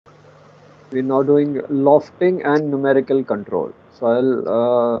We're now doing lofting and numerical control. So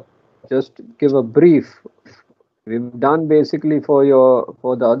I'll just give a brief. We've done basically for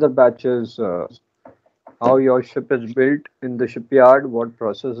the other batches how your ship is built in the shipyard, what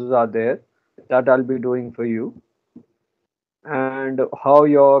processes are there. That I'll be doing for you, and how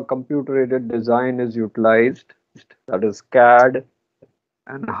your computer aided design is utilized. That is CAD,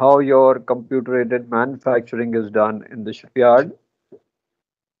 and how your computer aided manufacturing is done in the shipyard.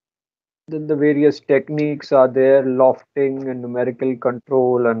 Then the various techniques are there, lofting and numerical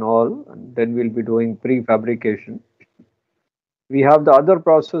control and all. And then we'll be doing prefabrication. We have the other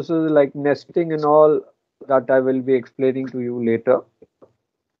processes like nesting and all that I will be explaining to you later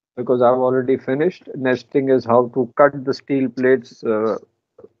because I've already finished. Nesting is how to cut the steel plates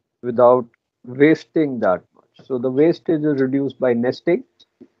without wasting that much. So the wastage is reduced by nesting.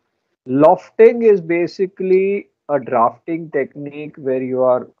 Lofting is basically a drafting technique where you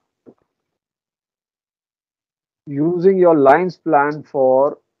are using your lines plan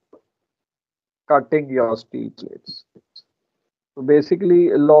for cutting your steel plates. So basically,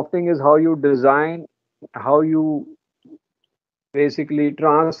 lofting is how you design, how you basically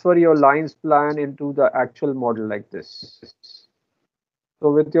transfer your lines plan into the actual model like this.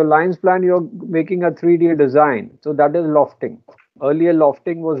 So with your lines plan, you're making a 3D design. So that is lofting. Earlier,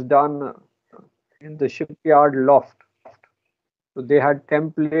 lofting was done in the shipyard loft. So they had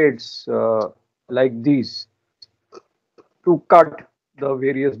templates like these to cut the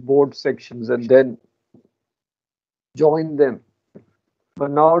various board sections and then join them.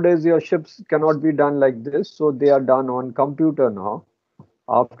 But nowadays, your ships cannot be done like this, so they are done on computer now.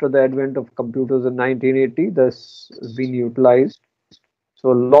 After the advent of computers in 1980, this has been utilized. So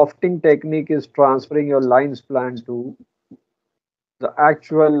lofting technique is transferring your lines plan to the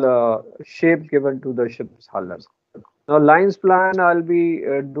actual shape given to the ship's hull. Now lines plan I'll be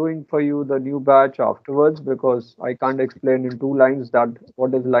doing for you the new batch afterwards because I can't explain in two lines that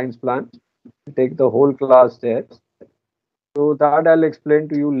what is lines plan. Take the whole class there. So that I'll explain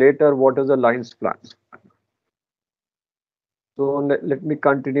to you later what is a lines plan. So let me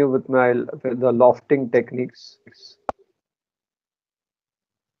continue with the lofting techniques.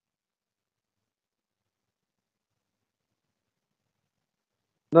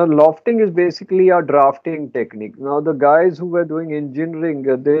 Now, lofting is basically a drafting technique. Now, the guys who were doing engineering,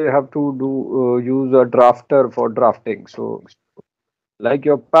 they have to do use a drafter for drafting. So, like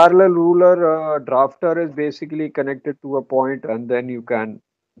your parallel ruler, drafter is basically connected to a point, and then you can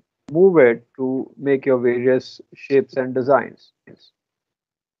move it to make your various shapes and designs.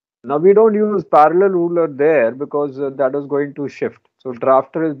 Now, we don't use parallel ruler there because that is going to shift. So,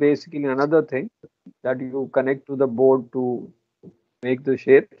 drafter is basically another thing that you connect to the board to make the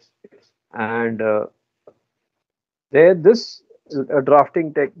shapes and this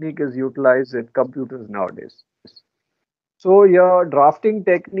drafting technique is utilized in computers nowadays. So your drafting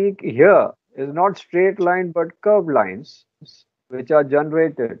technique here is not straight line but curved lines, which are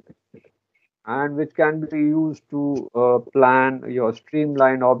generated and which can be used to plan your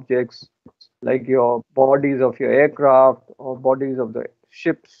streamline objects like your bodies of your aircraft or bodies of the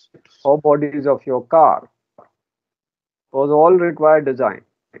ships or bodies of your car. Those all require design.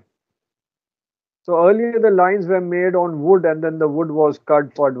 So earlier the lines were made on wood and then the wood was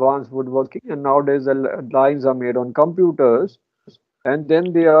cut for advanced woodworking and nowadays the lines are made on computers and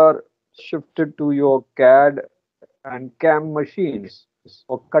then they are shifted to your CAD and CAM machines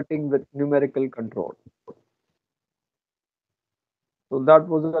for cutting with numerical control. So that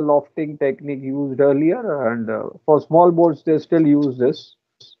was a lofting technique used earlier and for small boards they still use this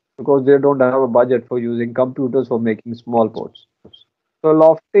because they don't have a budget for using computers for making small boards. So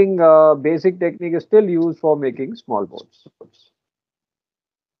lofting basic technique is still used for making small boards.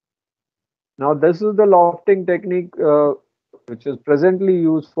 Now, this is the lofting technique which is presently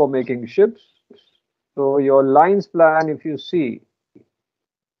used for making ships. So, your lines plan, if you see,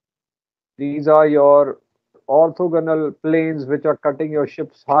 these are your orthogonal planes which are cutting your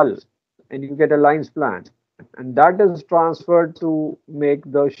ship's hull, and you get a lines plan. And that is transferred to make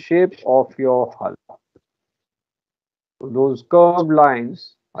the shape of your hull. So, those curved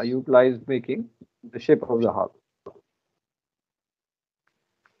lines are utilized making the shape of the hull.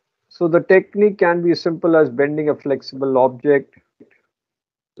 So, the technique can be simple as bending a flexible object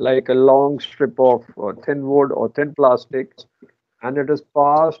like a long strip of thin wood or thin plastic, and it is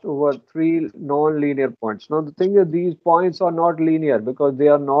passed over three non-linear points. Now, the thing is, these points are not linear because they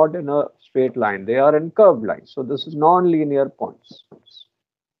are not in a straight line, they are in curved lines. So, this is non-linear points.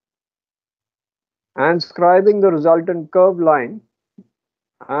 And scribing the resultant curved line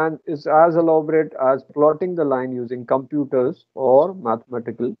and is as elaborate as plotting the line using computers or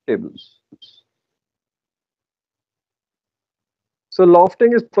mathematical tables. So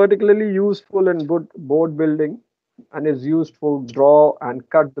lofting is particularly useful in board building and is used to draw and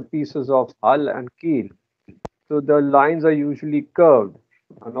cut the pieces of hull and keel. So the lines are usually curved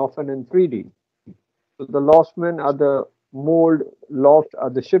and often in 3D. So the loftsmen are the mold loft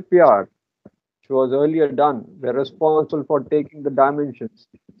at the shipyard, which was earlier done. They're responsible for taking the dimensions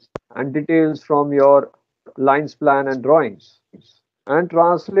and details from your lines plan and drawings and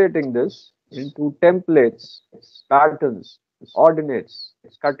translating this into templates, patterns, ordinates,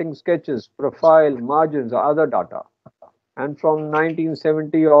 cutting sketches, profile, margins, other data. And from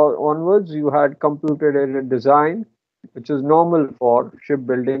 1970 onwards, you had computer aided design, which is normal for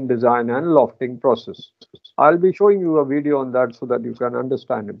shipbuilding design and lofting process. I'll be showing you a video on that so that you can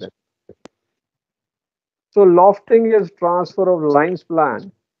understand it better. So lofting is transfer of lines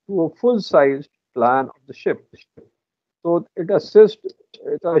plan to a full-sized plan of the ship. So it assures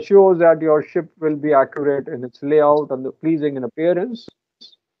that your ship will be accurate in its layout and pleasing in appearance.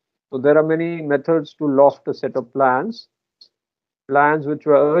 So there are many methods to loft a set of plans. Plans which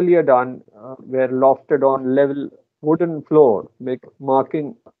were earlier done were lofted on level wooden floor,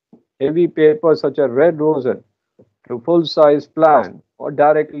 marking heavy paper such as red rosin to full-size plan or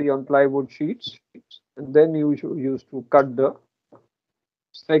directly on plywood sheets. And then you used to cut the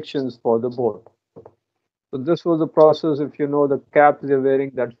sections for the board. So this was the process. If you know the caps they're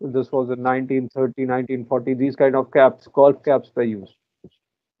wearing, that this was in 1930, 1940. These kind of caps, golf caps, were used.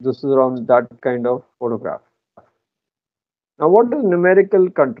 This is around that kind of photograph. Now, what is numerical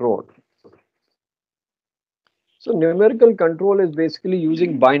control? So numerical control is basically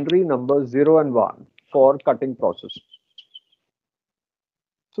using binary numbers 0 and 1 for cutting process.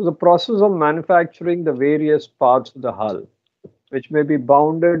 So the process of manufacturing the various parts of the hull, which may be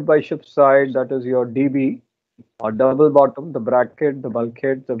bounded by ship side, that is your DB, or double bottom, the bracket, the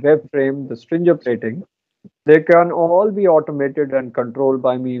bulkhead, the web frame, the stringer plating, they can all be automated and controlled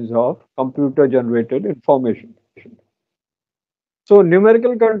by means of computer generated information. So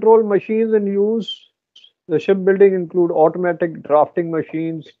numerical control machines in use, the shipbuilding include automatic drafting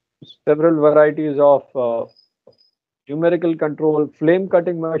machines, several varieties of numerical control, flame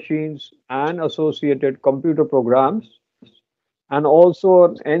cutting machines, and associated computer programs, and also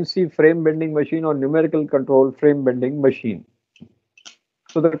an NC frame bending machine or numerical control frame bending machine.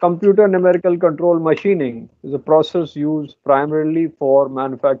 So the computer numerical control machining is a process used primarily for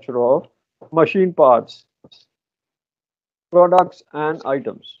manufacture of machine parts, products, and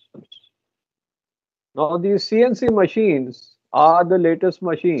items. Now these CNC machines are the latest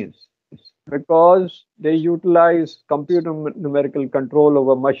machines because they utilize computer numerical control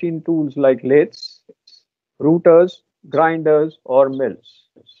over machine tools like lathes, routers, grinders, or mills.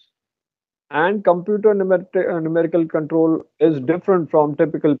 And computer numerical control is different from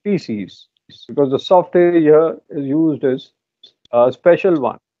typical PCs because the software here is used as a special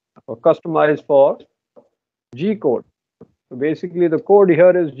one or customized for G code. So basically, the code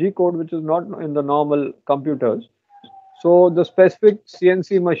here is G code, which is not in the normal computers. So the specific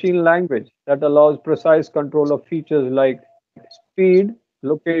CNC machine language that allows precise control of features like speed,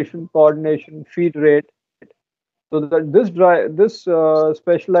 location, coordination, feed rate. So that this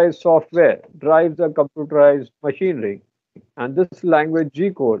specialized software drives the computerized machinery, and this language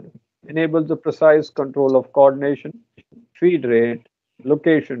G code enables the precise control of coordination, feed rate,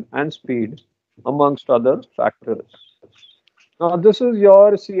 location, and speed, amongst other factors. Now this is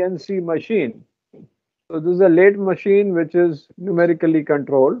your CNC machine. So this is a lathe machine which is numerically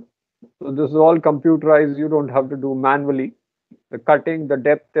controlled. So this is all computerized. You don't have to do manually. The cutting, the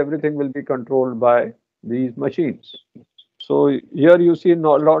depth, everything will be controlled by these machines. So here you see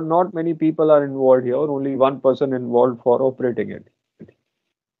not many people are involved here, only one person involved for operating it.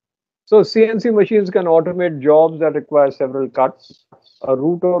 So CNC machines can automate jobs that require several cuts. A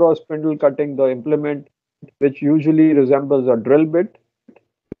router or spindle cutting the implement, which usually resembles a drill bit.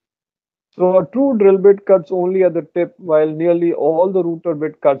 So a true drill bit cuts only at the tip, while nearly all the router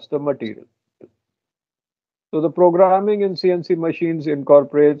bit cuts the material. So the programming in CNC machines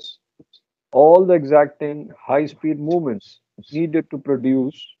incorporates all the exacting high-speed movements needed to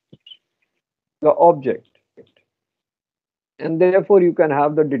produce the object. And therefore, you can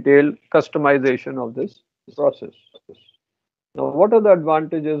have the detailed customization of this process. Now, what are the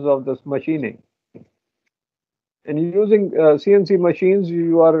advantages of this machining? In using CNC machines,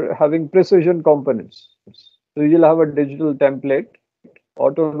 you are having precision components. So you'll have a digital template,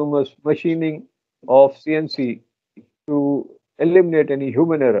 autonomous machining of CNC to eliminate any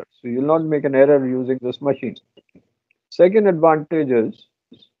human error. So you'll not make an error using this machine. Second advantage is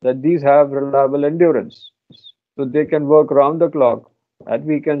that these have reliable endurance. So they can work round the clock at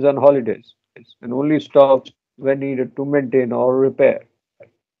weekends and holidays and only stop when needed to maintain or repair.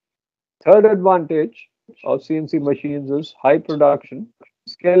 Third advantage of CNC machines is high production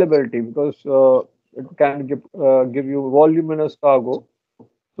scalability because it can give you voluminous cargo.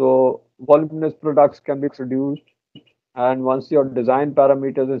 So voluminous products can be produced, and once your design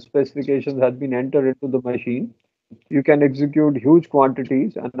parameters and specifications have been entered into the machine, you can execute huge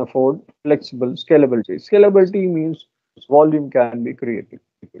quantities and afford flexible scalability. Scalability means volume can be created.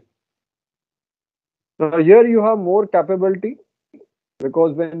 Now here you have more capability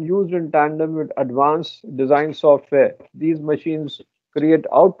because when used in tandem with advanced design software, these machines create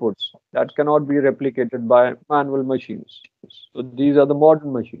outputs that cannot be replicated by manual machines. So these are the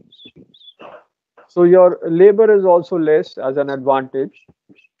modern machines. So your labor is also less as an advantage.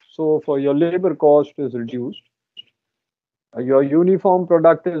 So for your labor cost is reduced. Your uniform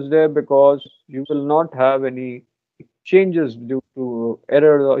product is there because you will not have any changes due to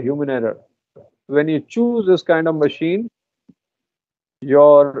error or human error. When you choose this kind of machine,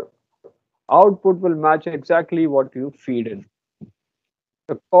 your output will match exactly what you feed in.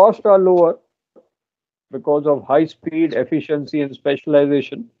 The costs are lower because of high speed, efficiency, and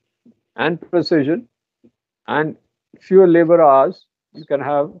specialization and precision, and fewer labor hours. You can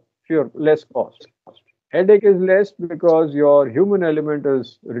have fewer less cost. Headache is less because your human element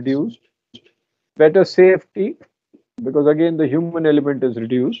is reduced. Better safety because again the human element is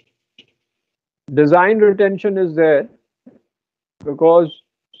reduced. Design retention is there because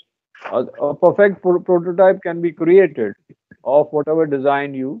a perfect prototype can be created of whatever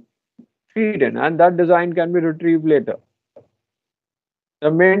design you feed in, and that design can be retrieved later.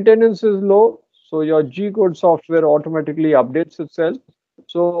 The maintenance is low, so your G code software automatically updates itself.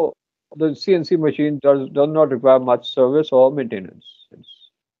 So the CNC machine does not require much service or maintenance.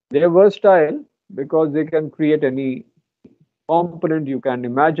 They are versatile because they can create any component you can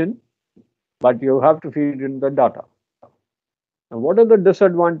imagine, but you have to feed in the data. Now, what are the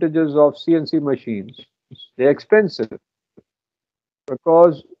disadvantages of CNC machines? They're expensive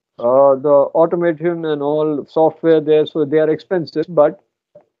because the automation and all software there, so they are expensive. But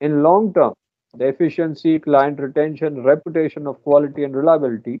in long term, the efficiency, client retention, reputation of quality and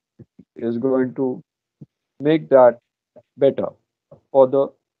reliability is going to make that better for the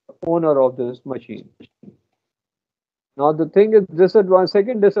owner of this machine. Now the thing is,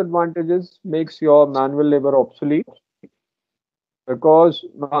 second disadvantage is makes your manual labor obsolete because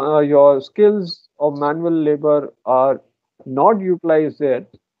your skills of manual labor are not utilized there.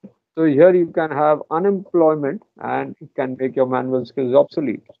 So here you can have unemployment and it can make your manual skills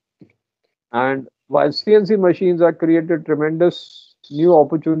obsolete. And while CNC machines are created tremendous new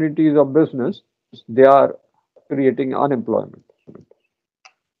opportunities of business, they are creating unemployment.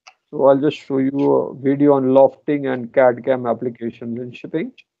 So I'll just show you a video on lofting and CAD CAM applications in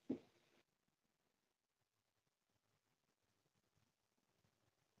shipping.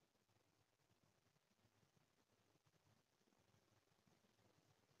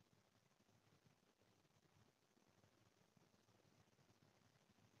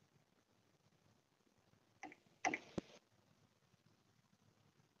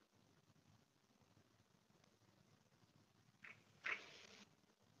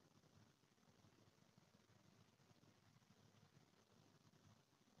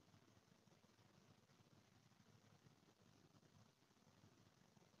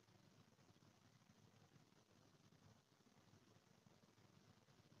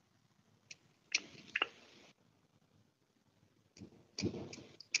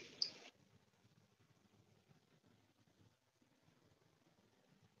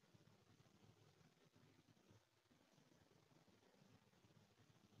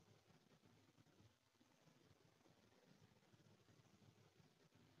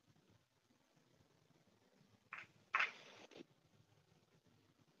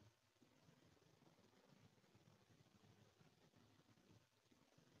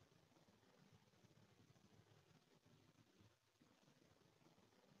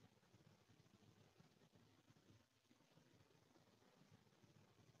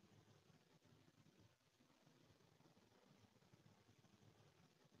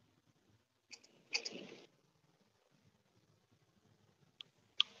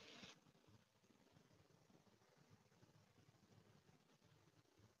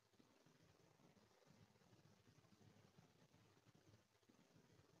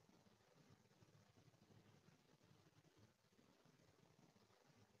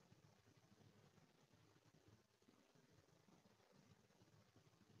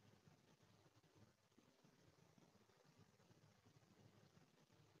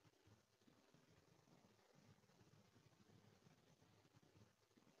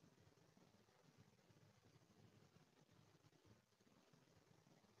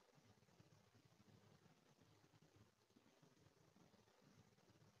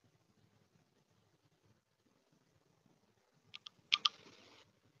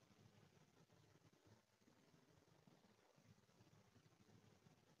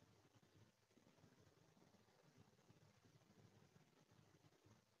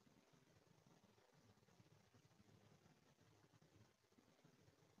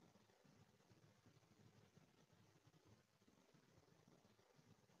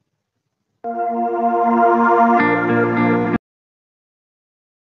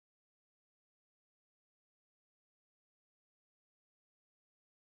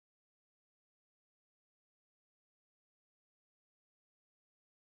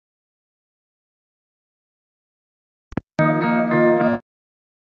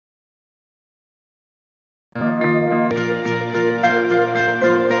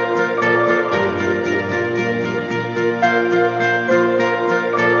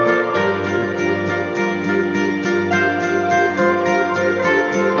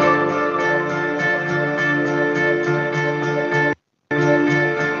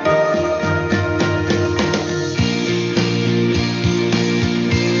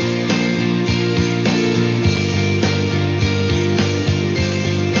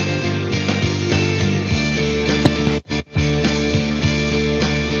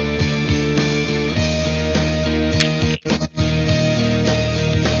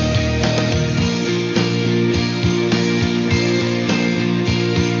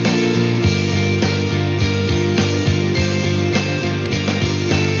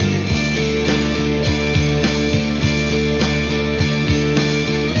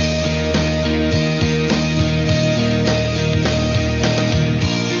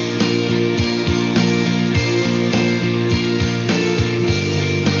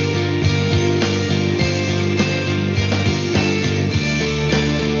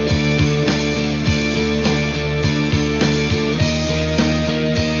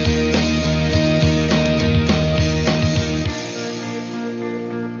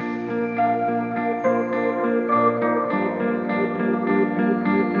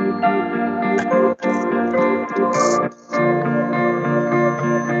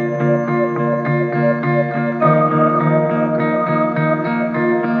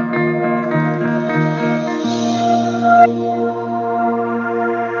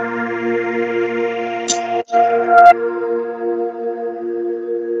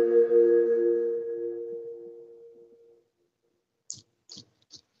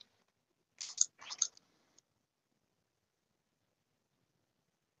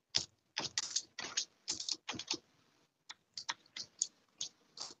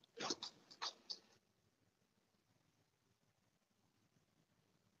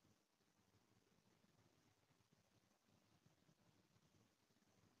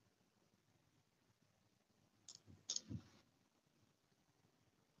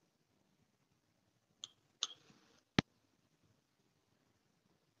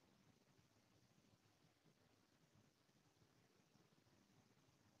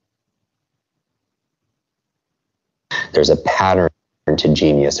 There's a pattern to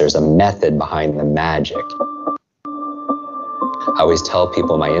genius. There's a method behind the magic. I always tell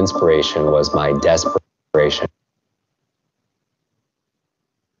people my inspiration was my desperation.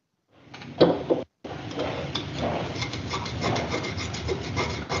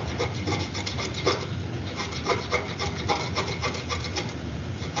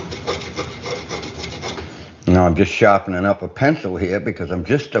 Now I'm just sharpening up a pencil here because I'm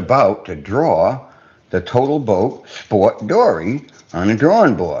just about to draw the Total Boat Sport Dory on a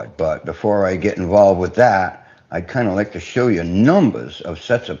drawing board. But before I get involved with that, I'd kind of like to show you numbers of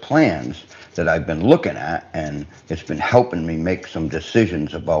sets of plans that I've been looking at, and it's been helping me make some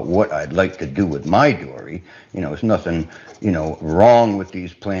decisions about what I'd like to do with my dory. You know, there's nothing, wrong with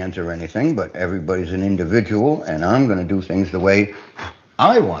these plans or anything, but everybody's an individual, and I'm going to do things the way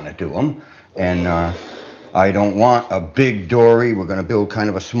I want to do them. And I don't want a big dory. We're going to build kind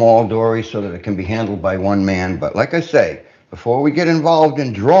of a small dory so that it can be handled by one man. But like I say, before we get involved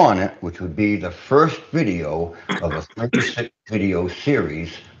in drawing it, which would be the first video of a 36 video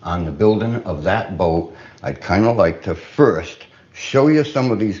series on the building of that boat, I'd kind of like to first show you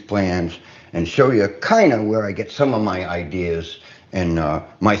some of these plans and show you kind of where I get some of my ideas and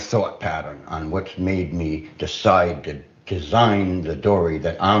my thought pattern on what's made me decide to design the dory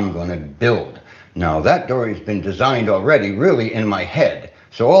that I'm going to build. Now, that dory's been designed already really in my head,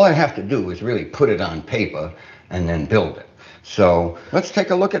 so all I have to do is really put it on paper and then build it. So let's take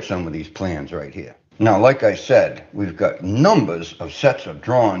a look at some of these plans right here. Now, like I said, we've got numbers of sets of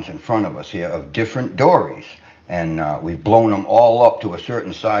drawings in front of us here of different dories, and we've blown them all up to a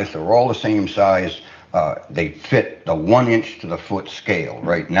certain size. They're all the same size. They fit the 1 inch to the foot scale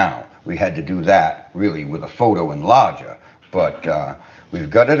right now. We had to do that really with a photo enlarger, but we've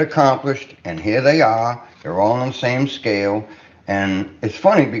got it accomplished, and here they are. They're all on the same scale. And it's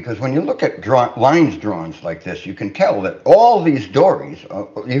funny because when you look at lines drawings like this, you can tell that all these dories,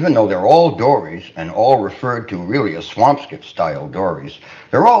 even though they're all dories and all referred to really as Swampscott style dories,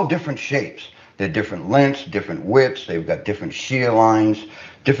 they're all different shapes. They're different lengths, different widths. They've got different shear lines,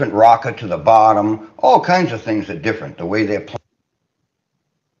 different rocker to the bottom. All kinds of things are different. The way they're.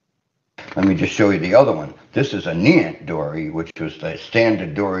 Let me just show you the other one. This is a Niant dory, which was the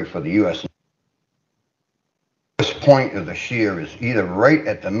standard dory for the U.S. This point of the shear is either right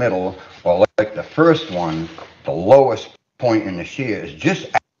at the middle, or like the first one, the lowest point in the shear is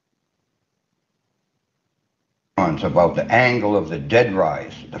just about the angle of the dead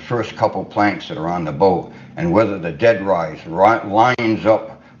rise, the first couple planks that are on the boat, and whether the dead rise lines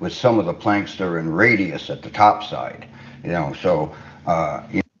up with some of the planks that are in radius at the top side. So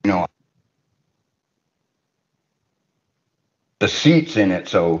you know the seats in it,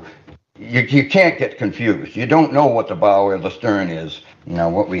 so you can't get confused. You don't know what the bow or the stern is. Now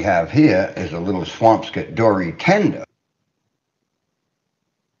what we have here is a little Swampscott dory tender.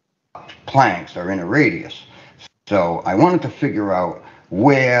 Planks are in a radius. So I wanted to figure out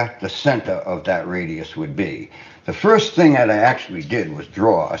where the center of that radius would be. The first thing that I actually did was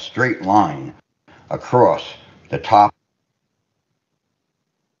draw a straight line across the top.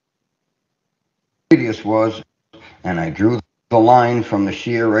 Radius was, and I drew the line from the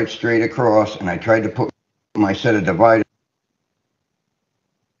shear right straight across, and I tried to put my set of dividers,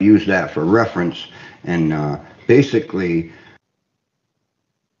 use that for reference, and basically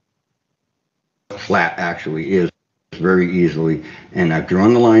flat actually is very easily. And I've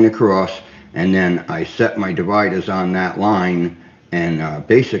drawn the line across, and then I set my dividers on that line, and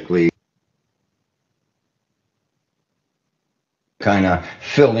basically kind of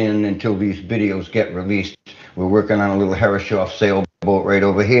fill in until these videos get released. We're working on a little Herreshoff sailboat right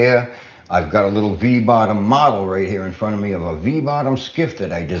over here. I've got a little V-bottom model right here in front of me of a V-bottom skiff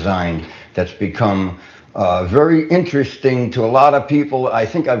that I designed that's become very interesting to a lot of people. I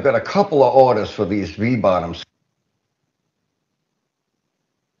think I've got a couple of orders for these V-bottoms.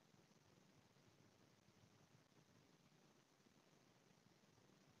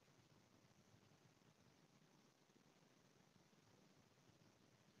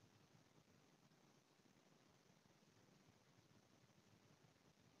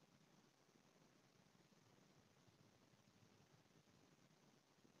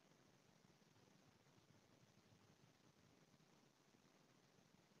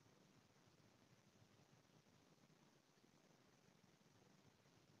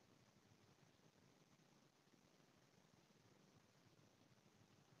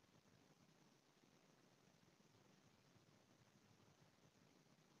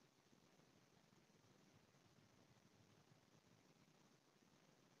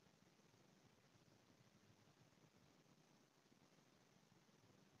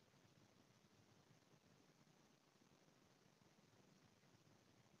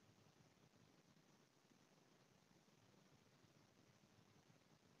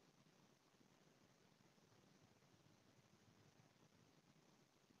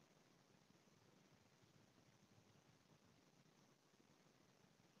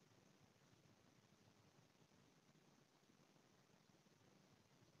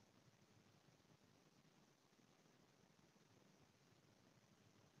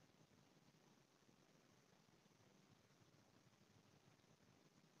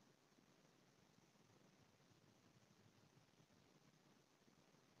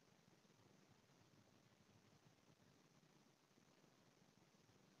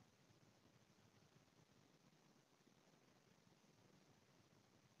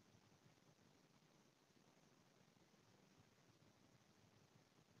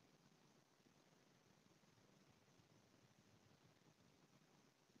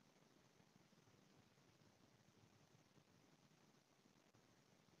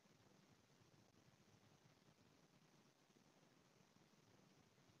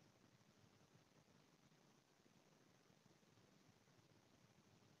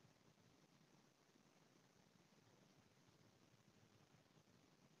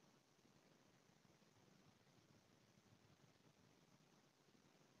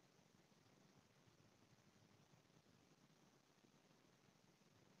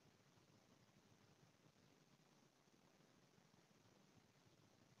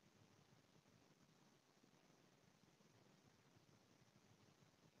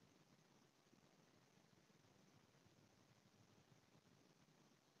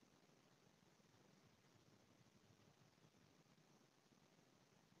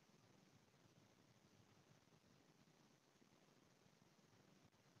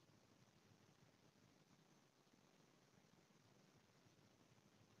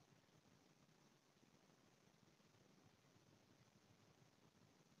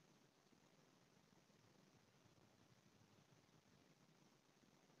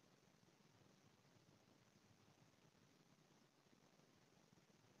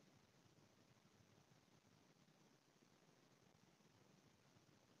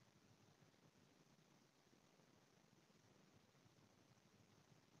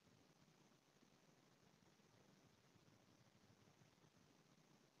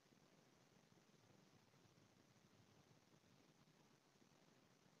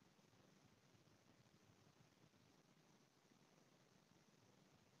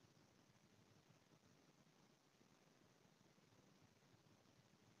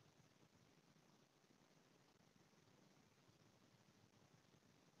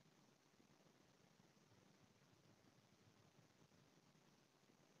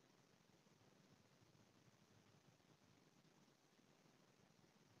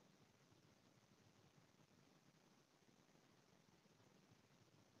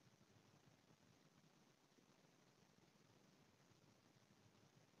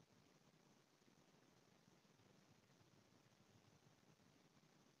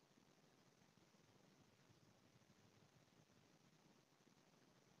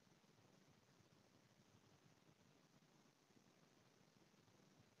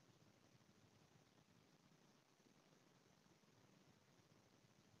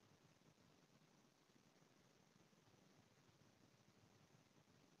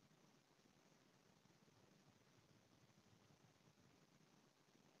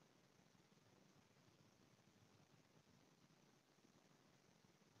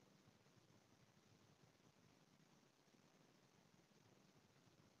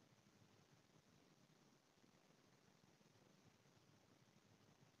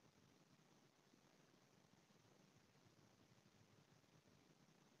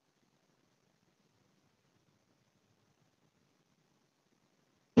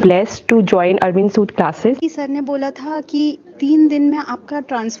 blessed to join Arvind Sood classes. कि sir ने बोला था कि 3 दिन में आपका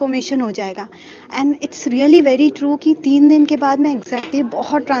transformation हो जाएगा and it's really very true कि 3 दिन के बाद मैं एग्जैक्टली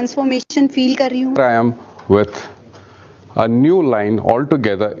बहुत ट्रांसफॉर्मेशन फील कर रही हूँ. I am with a new line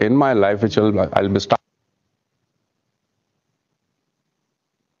altogether in my life, which I'll be starting.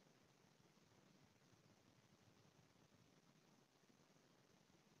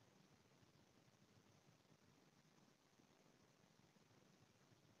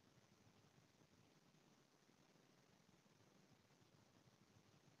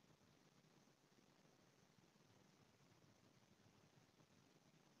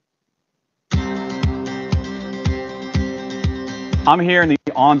 I'm here in the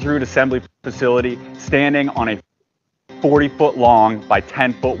on-route assembly facility, standing on a 40-foot long by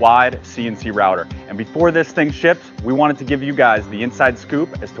 10-foot wide CNC router. And before this thing ships, we wanted to give you guys the inside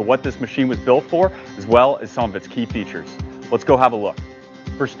scoop as to what this machine was built for, as well as some of its key features. Let's go have a look.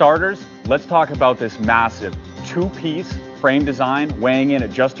 For starters, let's talk about this massive two-piece frame design weighing in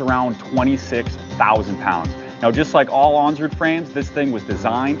at just around 26,000 pounds. Now, just like all on-route frames, this thing was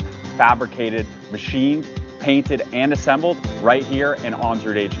designed, fabricated, machined, painted, and assembled right here in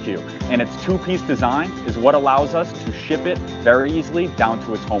Onsrud HQ. And its two-piece design is what allows us to ship it very easily down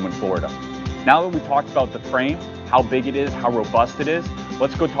to its home in Florida. Now that we talked about the frame, how big it is, how robust it is,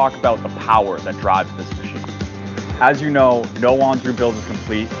 let's go talk about the power that drives this machine. As you know, no Onsrud build is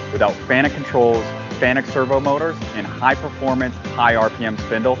complete without FANUC controls, FANUC servo motors, and high-performance, high RPM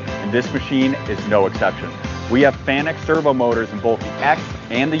spindle, and this machine is no exception. We have FANUC servo motors in both the X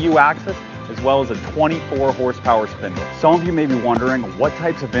and the U axis, as well as a 24 horsepower spindle. Some of you may be wondering what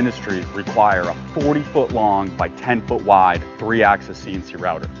types of industries require a 40-foot long by 10-foot wide 3-axis CNC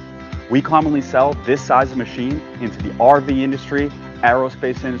router. We commonly sell this size of machine into the RV industry,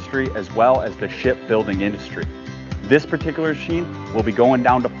 aerospace industry, as well as the shipbuilding industry. This particular machine will be going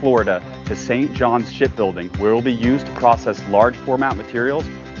down to Florida to St. John's Shipbuilding, where it will be used to process large format materials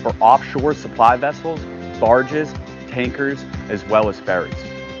for offshore supply vessels, barges, tankers, as well as ferries.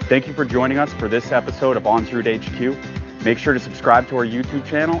 Thank you for joining us for this episode of Onsrud HQ. Make sure to subscribe to our YouTube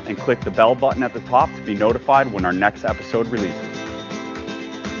channel and click the bell button at the top to be notified when our next episode releases.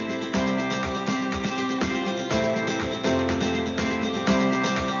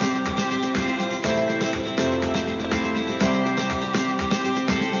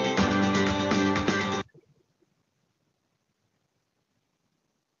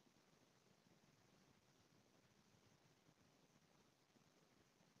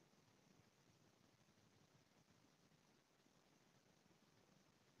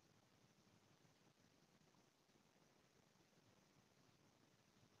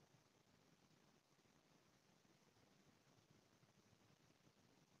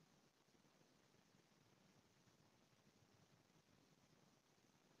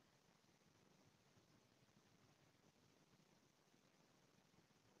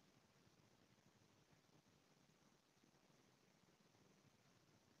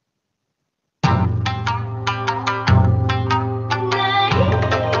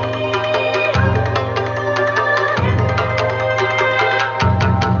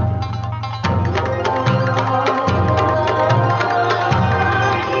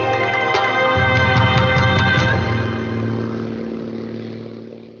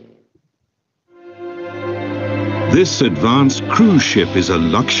 This advanced cruise ship is a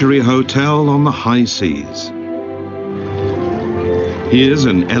luxury hotel on the high seas. Here's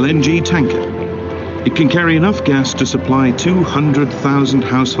an LNG tanker. It can carry enough gas to supply 200,000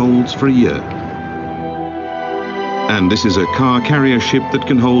 households for a year. And this is a car carrier ship that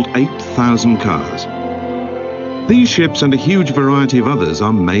can hold 8,000 cars. These ships and a huge variety of others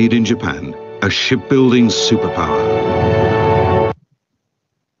are made in Japan, a shipbuilding superpower.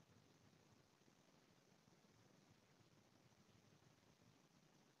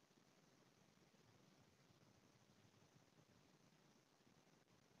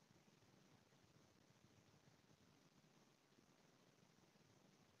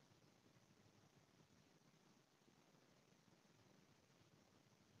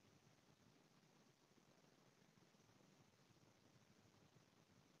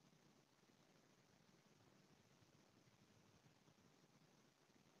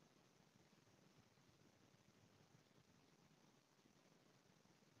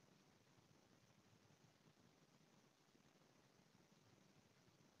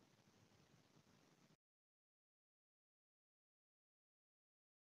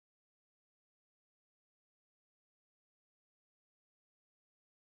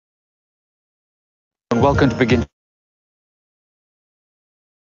 Welcome to begin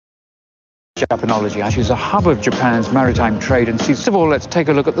Japanology. She's a hub of Japan's maritime trade, and first of all, let's take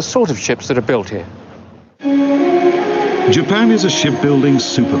a look at the sort of ships that are built here. Japan is a shipbuilding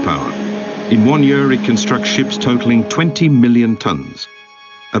superpower. In 1 year, it constructs ships totaling 20 million tons.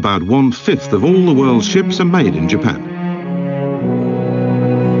 About 1/5 of all the world's ships are made in Japan.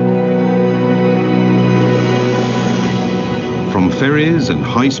 From ferries and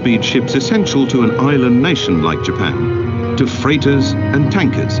high-speed ships essential to an island nation like Japan, to freighters and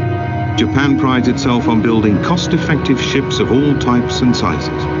tankers, Japan prides itself on building cost-effective ships of all types and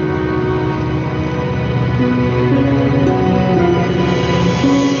sizes.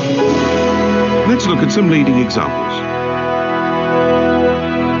 Let's look at some leading examples.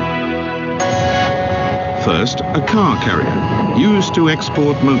 First, a car carrier, used to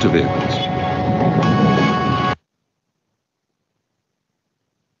export motor vehicles.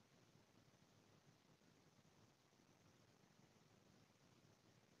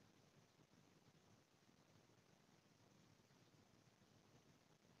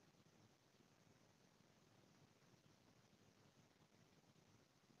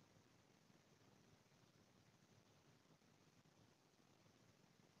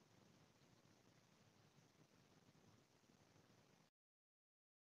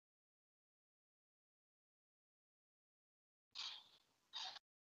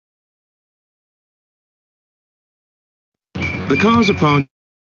 The cars are parked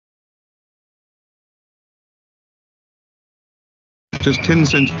just 10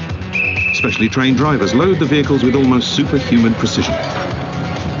 cents. Specially trained drivers load the vehicles with almost superhuman precision.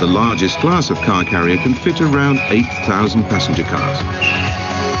 The largest class of car carrier can fit around 8,000 passenger cars.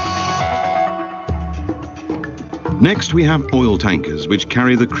 Next, we have oil tankers, which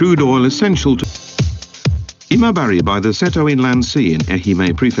carry the crude oil essential to... Imabari by the Seto Inland Sea in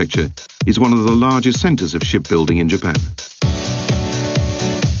Ehime Prefecture is one of the largest centers of shipbuilding in Japan.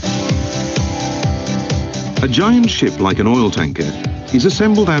 A giant ship like an oil tanker is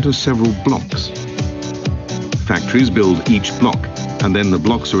assembled out of several blocks. Factories build each block, and then the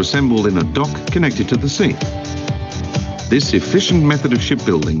blocks are assembled in a dock connected to the sea. This efficient method of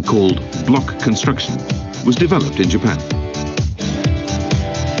shipbuilding, called block construction, was developed in Japan.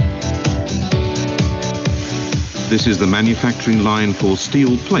 This is the manufacturing line for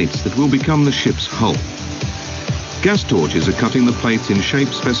steel plates that will become the ship's hull. Gas torches are cutting the plates in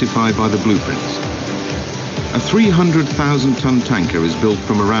shape specified by the blueprints. A 300,000-ton tanker is built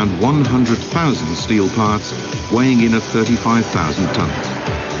from around 100,000 steel parts, weighing in at 35,000 tons.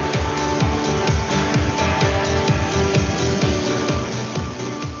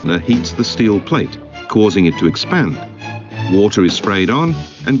 Heats the steel plate, causing it to expand. Water is sprayed on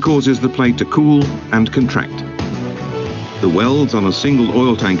and causes the plate to cool and contract. The welds on a single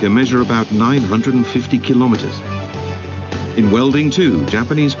oil tanker measure about 950 kilometers. In welding too,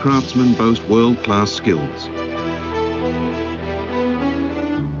 Japanese craftsmen boast world-class skills.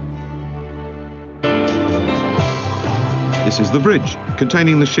 This is the bridge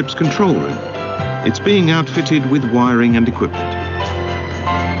containing the ship's control room. It's being outfitted with wiring and equipment.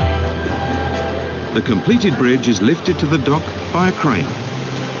 The completed bridge is lifted to the dock by a crane.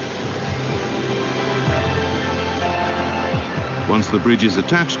 Once the bridge is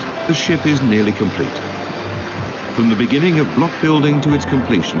attached, the ship is nearly complete. From the beginning of block building to its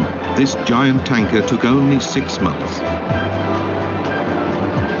completion, this giant tanker took only 6 months.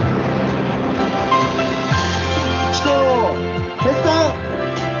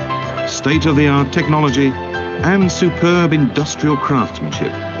 State-of-the-art technology and superb industrial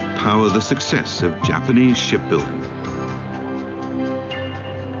craftsmanship power the success of Japanese shipbuilding.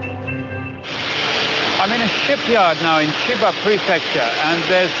 I'm in a shipyard now in Chiba Prefecture, and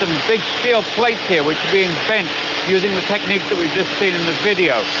there's some big steel plates here which are being bent using the techniques that we've just seen in the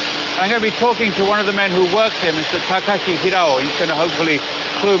video. I'm going to be talking to one of the men who works here, Mr. Takashi Hirao. He's going to hopefully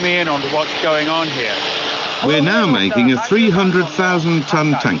clue me in on what's going on here. We're now making a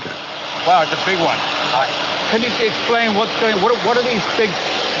 300,000-ton tanker. Wow, it's a big one. Can you explain what's going on? What are these big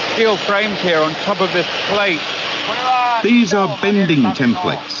steel frames here on top of this plate? These are bending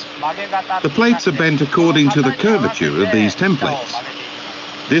templates. The plates are bent according to the curvature of these templates.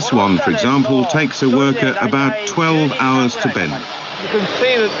 This one, for example, takes a worker about 12 hours to bend. You can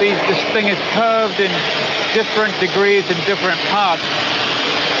see that this thing is curved in different degrees in different parts.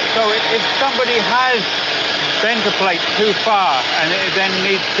 So if somebody has bent a plate too far and it then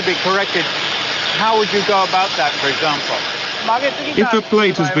needs to be corrected, how would you go about that, for example? If a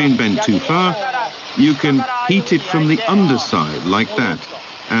plate has been bent too far, you can heat it from the underside like that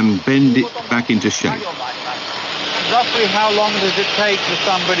and bend it back into shape. Roughly how long does it take for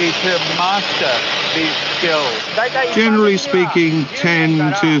somebody to master these skills? Generally speaking,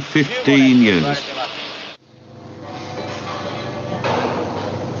 10 to 15 years.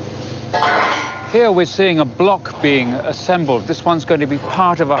 Here we're seeing a block being assembled. This one's going to be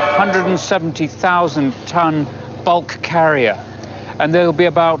part of a 170,000-ton bulk carrier. And there'll be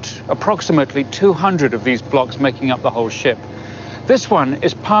about approximately 200 of these blocks making up the whole ship. This one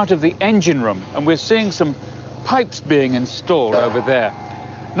is part of the engine room, and we're seeing some pipes being installed over there.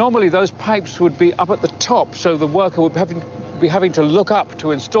 Normally those pipes would be up at the top, so the worker would be having to look up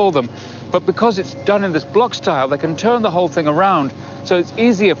to install them. But because it's done in this block style, they can turn the whole thing around, so it's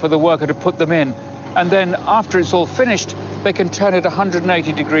easier for the worker to put them in. And then after it's all finished, they can turn it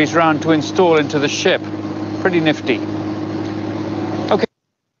 180 degrees round to install into the ship. Pretty nifty. Okay.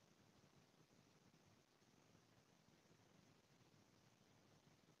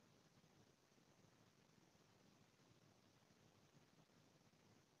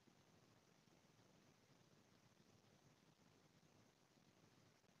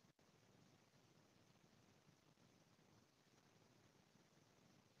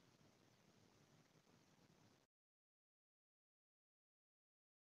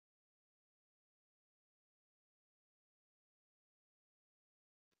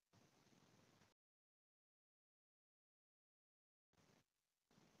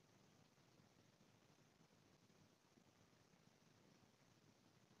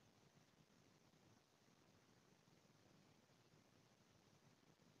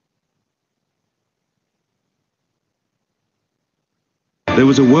 There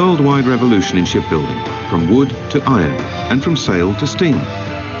was a worldwide revolution in shipbuilding, from wood to iron, and from sail to steam.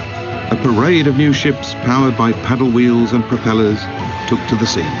 A parade of new ships powered by paddle wheels and propellers took to the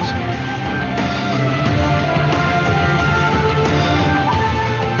seas.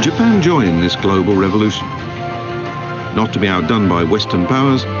 Japan joined this global revolution. Not to be outdone by Western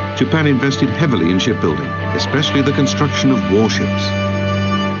powers, Japan invested heavily in shipbuilding, especially the construction of warships.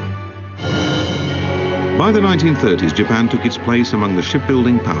 By the 1930s, Japan took its place among the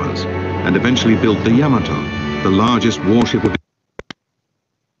shipbuilding powers and eventually built the Yamato, the largest warship of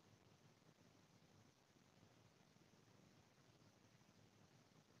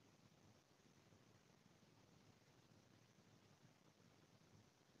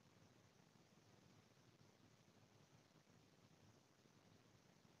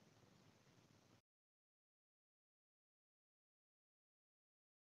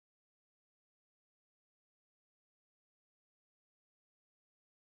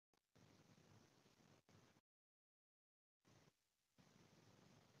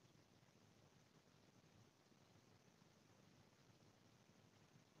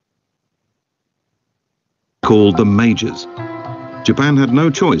called the majors. Japan had no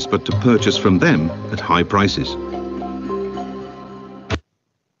choice but to purchase from them at high prices.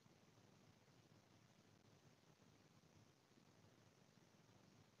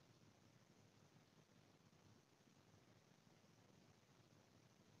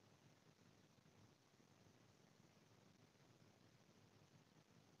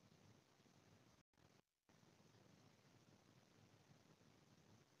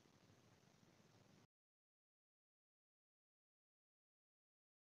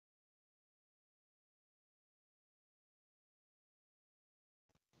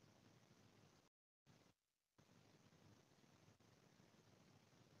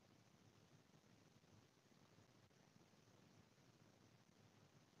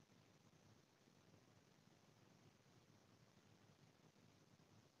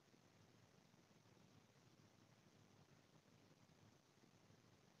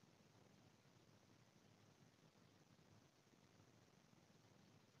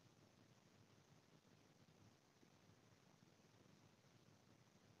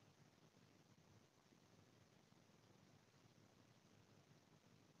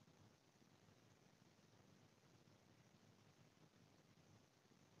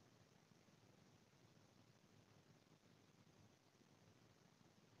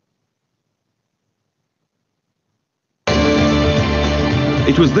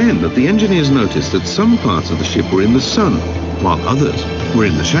 It was then that the engineers noticed that some parts of the ship were in the sun, while others were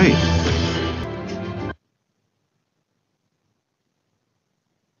in the shade.